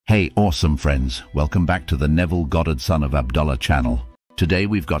Hey awesome friends, welcome back to the Neville Goddard Son of Abdullah channel. Today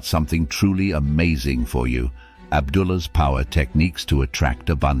we've got something truly amazing for you. Abdullah's power techniques to attract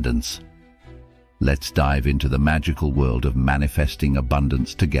abundance. Let's dive into the magical world of manifesting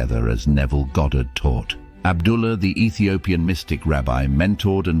abundance together as Neville Goddard taught. Abdullah, the Ethiopian mystic rabbi,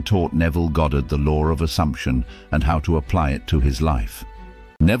 mentored and taught Neville Goddard the law of assumption and how to apply it to his life.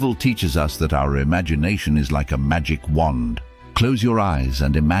 Neville teaches us that our imagination is like a magic wand. Close your eyes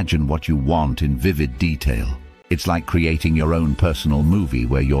and imagine what you want in vivid detail. It's like creating your own personal movie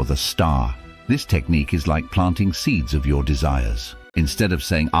where you're the star. This technique is like planting seeds of your desires. Instead of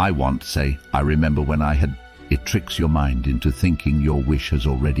saying, I want, say, I remember when I had. It tricks your mind into thinking your wish has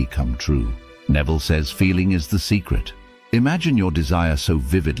already come true. Neville says feeling is the secret. Imagine your desire so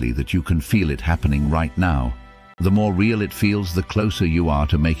vividly that you can feel it happening right now. The more real it feels, the closer you are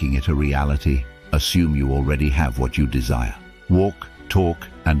to making it a reality. Assume you already have what you desire. Walk, talk,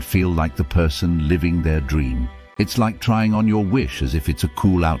 and feel like the person living their dream. It's like trying on your wish as if it's a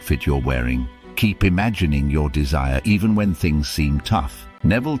cool outfit you're wearing. Keep imagining your desire even when things seem tough.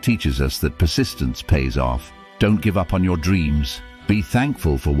 Neville teaches us that persistence pays off. Don't give up on your dreams. Be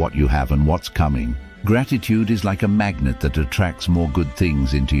thankful for what you have and what's coming. Gratitude is like a magnet that attracts more good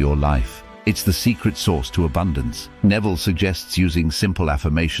things into your life. It's the secret source to abundance. Neville suggests using simple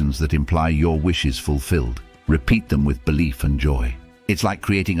affirmations that imply your wish is fulfilled. Repeat them with belief and joy. It's like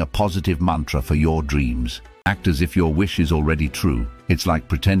creating a positive mantra for your dreams. Act as if your wish is already true. It's like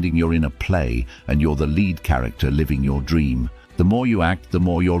pretending you're in a play and you're the lead character living your dream. The more you act, the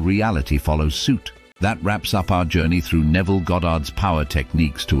more your reality follows suit. That wraps up our journey through Neville Goddard's power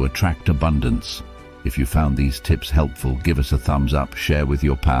techniques to attract abundance. If you found these tips helpful, give us a thumbs up, share with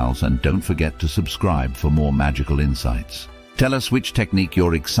your pals, and don't forget to subscribe for more magical insights. Tell us which technique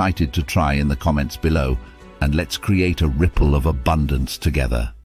you're excited to try in the comments below, and let's create a ripple of abundance together.